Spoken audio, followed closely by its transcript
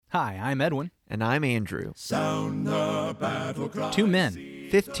Hi, I'm Edwin. And I'm Andrew. Sound the battle cry. 2 men,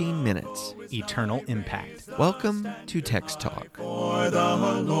 15 minutes. eternal impact. Welcome to Text Talk. For the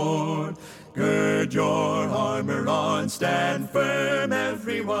Lord, gird your armor on, stand firm,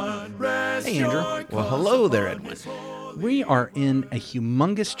 everyone. Rest Hey, Andrew. your Well, hello there, Edwin. We are in a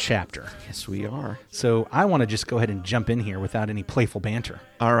humongous chapter, Yes, we are. so I want to just go ahead and jump in here without any playful banter.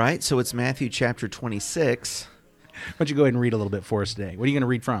 All right, so it's Matthew chapter 26. Why don't you go ahead and read a little bit for us today? What are you going to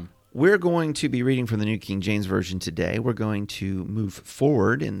read from? We're going to be reading from the New King James Version today. We're going to move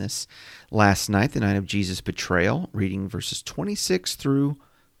forward in this last night, the night of Jesus' betrayal, reading verses 26 through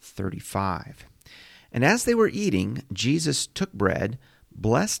 35. And as they were eating, Jesus took bread,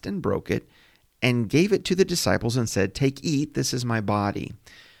 blessed and broke it, and gave it to the disciples and said, "Take, eat, this is my body."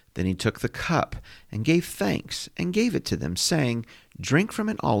 Then he took the cup and gave thanks and gave it to them, saying, "Drink from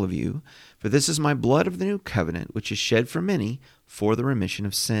it, all of you, for this is my blood of the new covenant, which is shed for many for the remission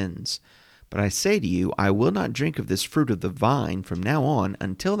of sins. But I say to you, I will not drink of this fruit of the vine from now on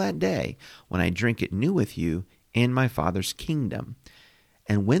until that day when I drink it new with you in my Father's kingdom."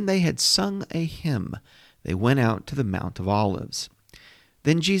 And when they had sung a hymn, they went out to the Mount of Olives.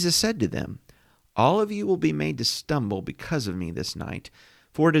 Then Jesus said to them, "All of you will be made to stumble because of me this night.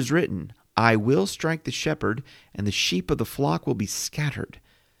 For it is written, I will strike the shepherd, and the sheep of the flock will be scattered.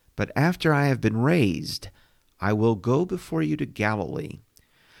 But after I have been raised, I will go before you to Galilee."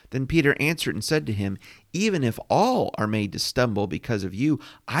 Then Peter answered and said to him, "Even if all are made to stumble because of you,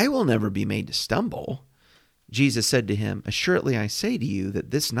 I will never be made to stumble." Jesus said to him, "Assuredly I say to you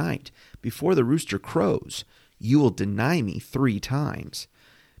that this night, before the rooster crows, you will deny me 3 times.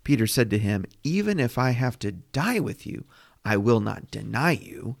 Peter said to him, "Even if I have to die with you, I will not deny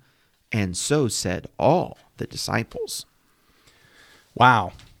you." And so said all the disciples.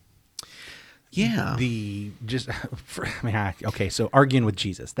 Wow. Yeah. Okay, so arguing with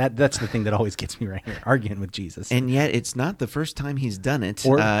Jesus. That's the thing that always gets me right here, arguing with Jesus. And yet it's not the first time he's done it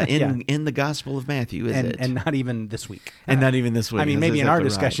in the Gospel of Matthew, is it? And not even this week. And not even this week. I mean, That's maybe in our exactly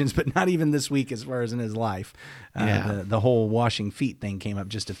discussions, but not even this week as far as in his life. Yeah. The whole washing feet thing came up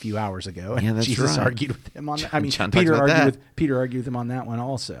just a few hours ago. And Yeah, that's Jesus right. argued with him on that. I mean, John talks Peter about argued that. Peter argued with him on that one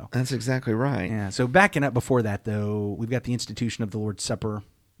also. That's exactly right. Yeah. So backing up before that, though, we've got the institution of the Lord's Supper.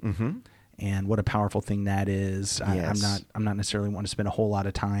 Mm-hmm. And what a powerful thing that is. Yes. I'm not necessarily wanting to spend a whole lot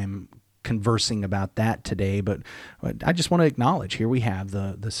of time conversing about that today, but I just want to acknowledge here we have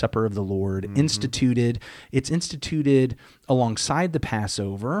the Supper of the Lord instituted. It's instituted alongside the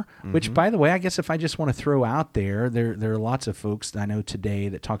Passover, which, by the way, I guess if I just want to throw out there are lots of folks that I know today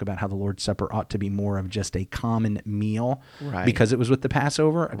that talk about how the Lord's Supper ought to be more of just a common meal because it was with the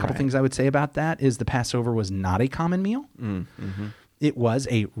Passover. A couple things I would say about that is the Passover was not a common meal. Mm-hmm. It was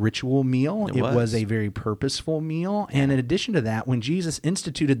a ritual meal. It was a very purposeful meal. Yeah. And in addition to that, when Jesus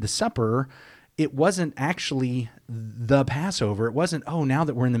instituted the supper, it wasn't actually the Passover. It wasn't, now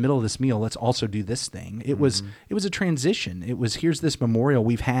that we're in the middle of this meal, let's also do this thing. It was a transition. It was, here's this memorial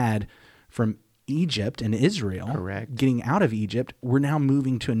we've had from Egypt and Israel getting out of Egypt. We're now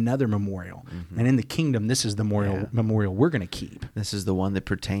moving to another memorial. Mm-hmm. And in the kingdom, this is the memorial we're going to keep. This is the one that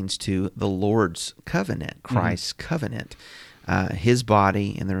pertains to the Lord's covenant, Christ's covenant. His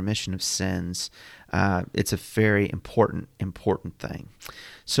body and the remission of sins. It's a very important thing.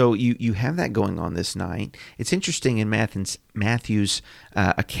 So you have that going on this night. It's interesting in Matthew's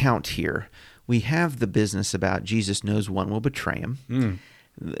account here. We have the business about Jesus knows one will betray him.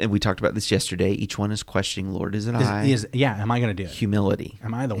 And we talked about this yesterday. Each one is questioning, "Lord, is it I?" Am I going to do it? Humility.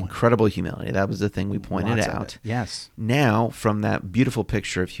 Am I the one? Incredible humility. That was the thing we pointed out. Yes. Now, from that beautiful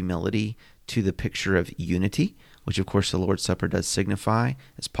picture of humility to the picture of unity, which of course the Lord's Supper does signify,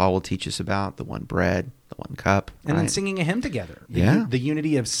 as Paul will teach us about, the one bread, the one cup. And then singing a hymn together. The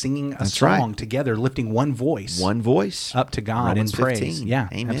unity of singing a song together, lifting one voice. One voice. Up to God Romans in praise. 15. Yeah,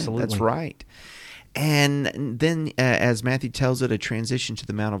 Amen. absolutely. That's right. And then, as Matthew tells it, a transition to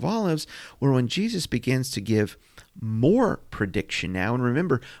the Mount of Olives, where when Jesus begins to give more prediction now, and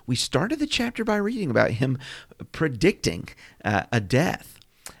remember, we started the chapter by reading about him predicting a death.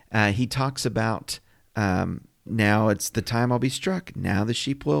 He talks about now it's the time I'll be struck. Now the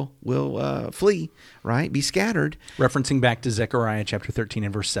sheep will flee, right? Be scattered. Referencing back to Zechariah chapter 13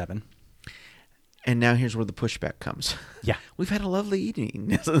 and verse 7. And now here's where the pushback comes. Yeah. We've had a lovely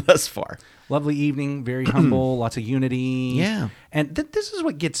evening thus far. Lovely evening, very humble, lots of unity. Yeah. And this is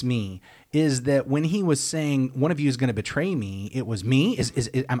what gets me, is that when he was saying, one of you is going to betray me, it was me?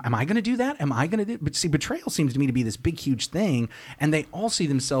 Am I going to do that? Am I going to do it? But see, betrayal seems to me to be this big, huge thing, and they all see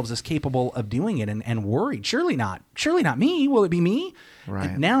themselves as capable of doing it and worried. Surely not me. Will it be me? Right.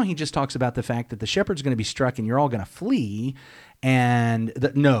 And now he just talks about the fact that the shepherd's going to be struck and you're all going to flee. And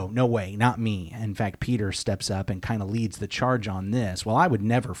no way, not me. In fact, Peter steps up and kind of leads the charge on this. Well, I would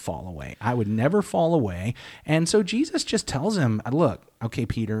never fall away. I would never fall away. And so Jesus just tells him, look, okay,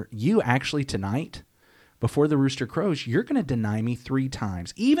 Peter, you actually tonight, before the rooster crows, you're going to deny me 3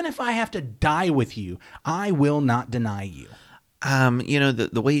 times. Even if I have to die with you, I will not deny you.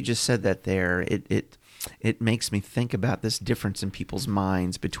 The way you just said that there, it makes me think about this difference in people's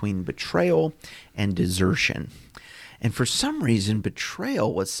minds between betrayal and desertion. And for some reason,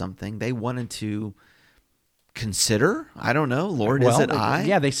 betrayal was something they wanted to consider. I don't know. Lord, is it I?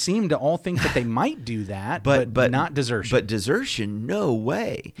 Yeah, they seem to all think that they might do that, but not desertion. But desertion, no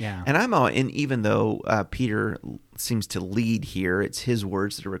way. Yeah. And and even though Peter seems to lead here, it's his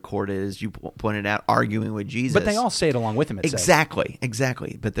words that are recorded, as you pointed out, arguing with Jesus. But they all say it along with him. Exactly.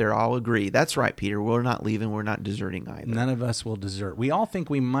 But they all agree. That's right, Peter. We're not leaving. We're not deserting either. None of us will desert. We all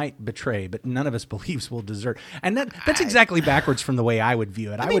think we might betray, but none of us believes we'll desert. And that's exactly backwards from the way I would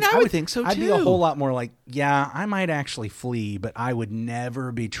view it. I would think so too. I'd be a whole lot more like, yeah, I might actually flee, but I would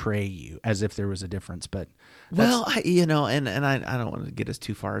never betray you, as if there was a difference. But well, I don't want to get us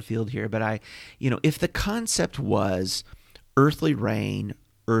too far afield here, but if the concept was earthly reign,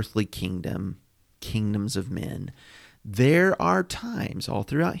 earthly kingdom, kingdoms of men, there are times all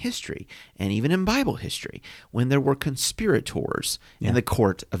throughout history, and even in Bible history, when there were conspirators in the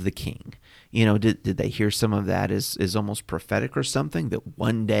court of the king. Did they hear some of that as almost prophetic or something, that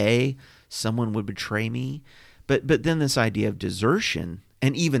one day someone would betray me? But then this idea of desertion,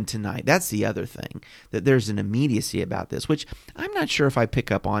 and even tonight, that's the other thing, that there's an immediacy about this, which I'm not sure if I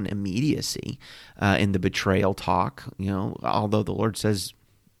pick up on immediacy in the betrayal talk, although the Lord says,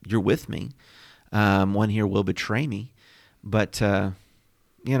 you're with me. One here will betray me. But, I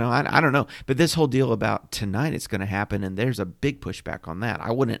don't know. But this whole deal about tonight, it's going to happen, and there's a big pushback on that.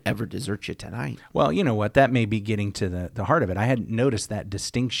 I wouldn't ever desert you tonight. Well, you know what? That may be getting to the heart of it. I hadn't noticed that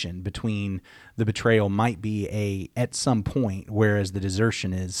distinction between the betrayal might be at some point, whereas the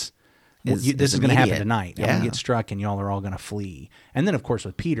desertion is this is going to happen tonight. I'm going to get struck, and y'all are all going to flee. And then, of course,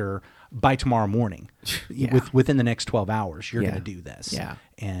 with Peter, by tomorrow morning, within the next 12 hours, you're going to do this. Yeah.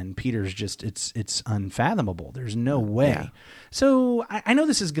 And Peter's just, it's unfathomable. There's no way. Yeah. So I know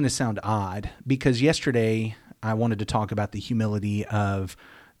this is going to sound odd, because yesterday I wanted to talk about the humility of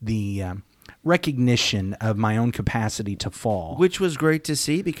the recognition of my own capacity to fall. Which was great to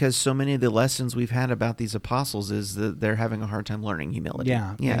see, because so many of the lessons we've had about these apostles is that they're having a hard time learning humility.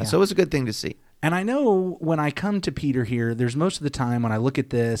 Yeah. So it was a good thing to see. And I know when I come to Peter here, there's most of the time when I look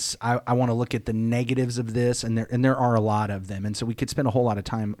at this, I want to look at the negatives of this, and there are a lot of them. And so we could spend a whole lot of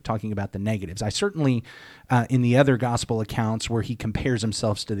time talking about the negatives. I certainly, in the other gospel accounts where he compares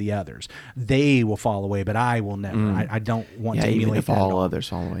himself to the others, they will fall away, but I will never. I don't want to emulate even if that all others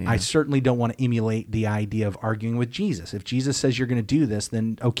fall away. I certainly don't want to emulate the idea of arguing with Jesus. If Jesus says you're going to do this,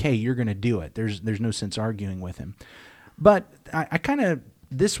 then okay, you're going to do it. There's no sense arguing with him. But I kind of,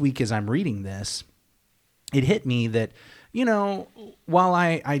 this week as I'm reading this, it hit me that, while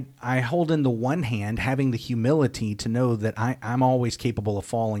I hold in the one hand having the humility to know that I'm always capable of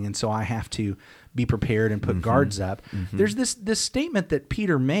falling, and so I have to be prepared and put guards up, there's this statement that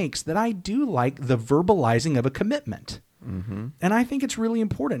Peter makes that I do like, the verbalizing of a commitment. And I think it's really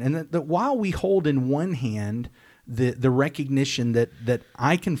important. And that while we hold in one hand the recognition that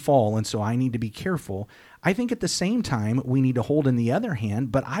I can fall, and so I need to be careful, I think at the same time, we need to hold in the other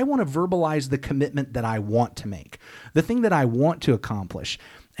hand, but I want to verbalize the commitment that I want to make, the thing that I want to accomplish.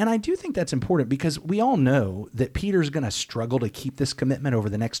 And I do think that's important, because we all know that Peter's going to struggle to keep this commitment over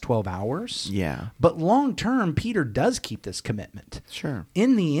the next 12 hours. Yeah. But long term, Peter does keep this commitment. Sure.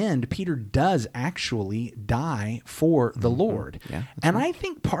 In the end, Peter does actually die for the Lord. Yeah, and right. I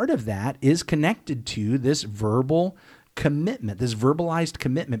think part of that is connected to this verbal commitment, this verbalized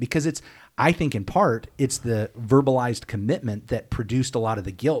commitment, because I think in part, it's the verbalized commitment that produced a lot of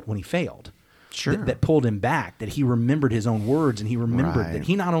the guilt when he failed. Sure. That pulled him back, that he remembered his own words, and he remembered that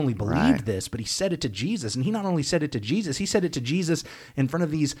he not only believed this, but he said it to Jesus. And he not only said it to Jesus, he said it to Jesus in front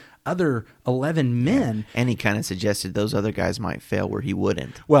of these other 11 men. Yeah. And he kind of suggested those other guys might fail where he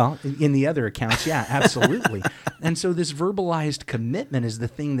wouldn't. Well, in the other accounts, yeah, absolutely. And so this verbalized commitment is the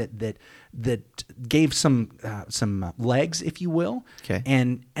thing that gave some legs, if you will. Okay.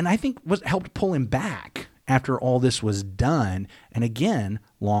 And I think helped pull him back after all this was done. And again,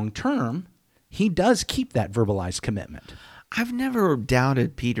 long term, he does keep that verbalized commitment. I've never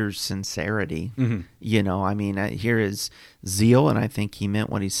doubted Peter's sincerity. Here is zeal, and I think he meant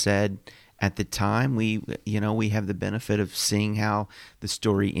what he said at the time. We have the benefit of seeing how the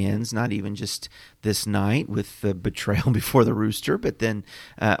story ends, not even just this night with the betrayal before the rooster, but then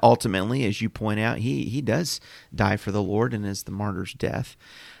ultimately, as you point out, he does die for the Lord and is the martyr's death.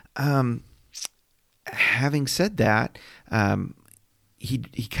 Having said that,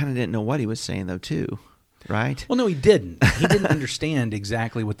 he kind of didn't know what he was saying, though, too, right? Well, no, he didn't. He didn't understand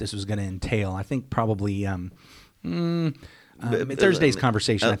exactly what this was going to entail. I think probably Thursday's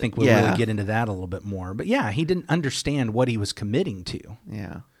conversation, I think we'll really get into that a little bit more. But yeah, he didn't understand what he was committing to.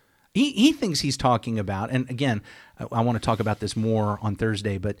 Yeah. He thinks he's talking about, and again, I want to talk about this more on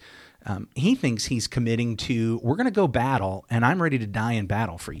Thursday, but he thinks he's committing to, we're going to go battle, and I'm ready to die in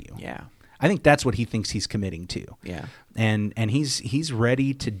battle for you. Yeah. I think that's what he thinks he's committing to. Yeah. And he's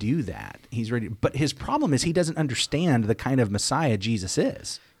ready to do that. He's ready. But his problem is he doesn't understand the kind of Messiah Jesus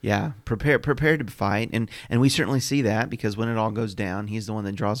is. Yeah, prepared to fight, and we certainly see that, because when it all goes down, he's the one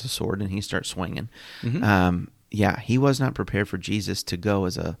that draws the sword and he starts swinging. Mm-hmm. He was not prepared for Jesus to go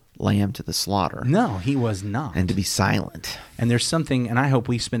as a lamb to the slaughter. No, he was not. And to be silent. And there's something, and I hope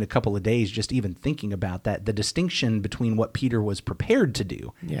we spend a couple of days just even thinking about that, the distinction between what Peter was prepared to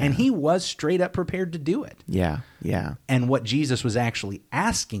do, and he was straight up prepared to do it. Yeah. And what Jesus was actually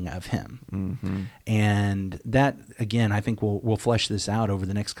asking of him. Mm-hmm. And that, again, I think we'll flesh this out over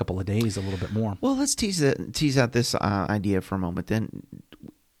the next couple of days a little bit more. Well, let's tease out this idea for a moment then.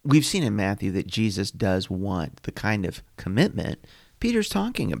 We've seen in Matthew that Jesus does want the kind of commitment Peter's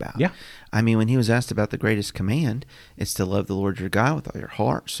talking about. Yeah. I mean, when he was asked about the greatest command, it's to love the Lord your God with all your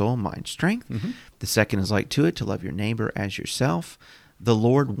heart, soul, mind, strength. Mm-hmm. The second is like to it, to love your neighbor as yourself. The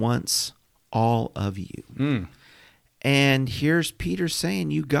Lord wants all of you. Mm. And here's Peter saying,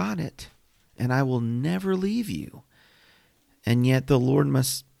 you got it, and I will never leave you. And yet the Lord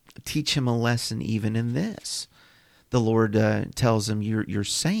must teach him a lesson even in this. The Lord tells him, you're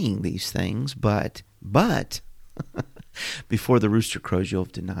saying these things, but before the rooster crows, you'll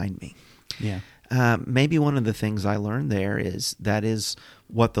have denied me. Yeah. Maybe one of the things I learned there is that is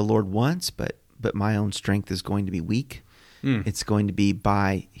what the Lord wants, but my own strength is going to be weak. Mm. It's going to be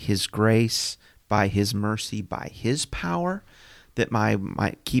by His grace, by His mercy, by His power, that I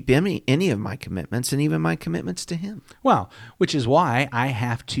keep any of my commitments, and even my commitments to Him. Well, which is why I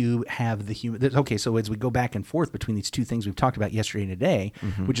have to have the human. Okay, so as we go back and forth between these two things we've talked about yesterday and today,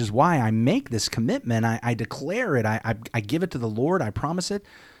 mm-hmm. which is why I make this commitment, I declare it, I give it to the Lord, I promise it,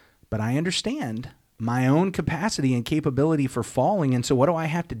 but I understand my own capacity and capability for falling. And so what do I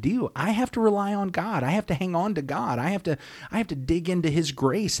have to do? I have to rely on God. I have to hang on to God. I have to dig into His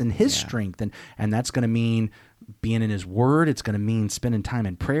grace and His strength. And that's going to mean being in His Word. It's going to mean spending time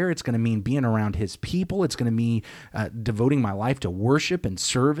in prayer. It's going to mean being around His people. It's going to mean devoting my life to worship and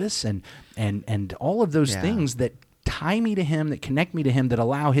service and all of those things that tie me to Him, that connect me to Him, that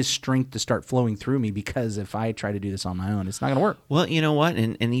allow His strength to start flowing through me, because if I try to do this on my own, it's not going to work. Well, you know what?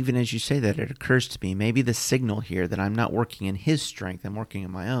 And even as you say that, it occurs to me, maybe the signal here that I'm not working in His strength, I'm working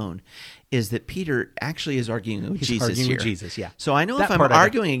in my own, is that Peter actually is arguing with Jesus here. With Jesus, yeah. So I know that if I'm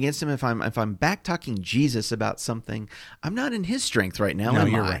arguing against Him, if I'm back-talking Jesus about something, I'm not in His strength right now, no, am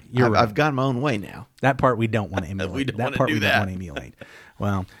you're I? Right. You're right. I've got my own way now. That part we don't want to emulate. We don't want to emulate.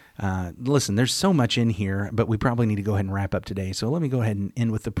 Well, listen, there's so much in here, but we probably need to go ahead and wrap up today. So let me go ahead and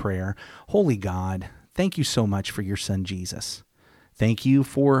end with the prayer. Holy God, thank you so much for your Son, Jesus. Thank you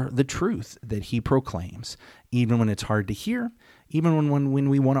for the truth that He proclaims, even when it's hard to hear, even when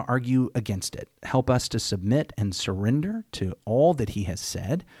we want to argue against it. Help us to submit and surrender to all that He has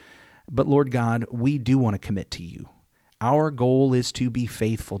said. But Lord God, we do want to commit to you. Our goal is to be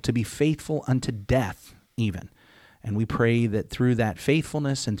faithful unto death even. And we pray that through that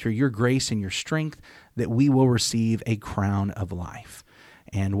faithfulness and through your grace and your strength, that we will receive a crown of life.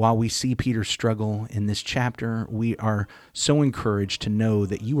 And while we see Peter struggle in this chapter, we are so encouraged to know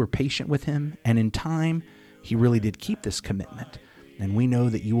that you were patient with him, and in time, he really did keep this commitment. And we know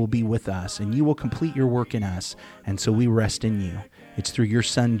that you will be with us, and you will complete your work in us, and so we rest in you. It's through your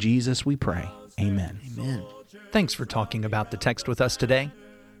Son, Jesus, we pray. Amen. Amen. Thanks for talking about the text with us today.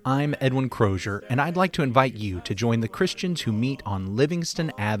 I'm Edwin Crozier, and I'd like to invite you to join the Christians who meet on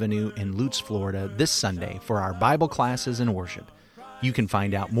Livingston Avenue in Lutz, Florida this Sunday for our Bible classes and worship. You can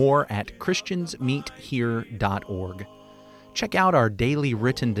find out more at christiansmeethere.org. Check out our daily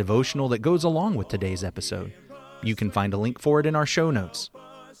written devotional that goes along with today's episode. You can find a link for it in our show notes.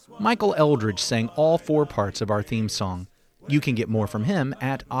 Michael Eldridge sang all 4 parts of our theme song. You can get more from him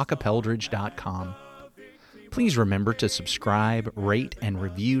at acapeldridge.com. Please remember to subscribe, rate, and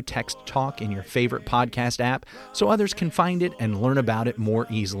review Text Talk in your favorite podcast app so others can find it and learn about it more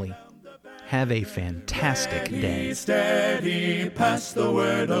easily. Have a fantastic day. Steady, steady, pass the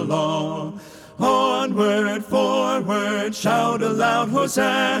word along. Onward, forward, shout aloud,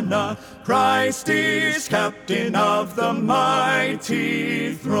 Hosanna! Christ is captain of the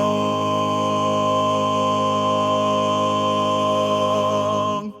mighty throne.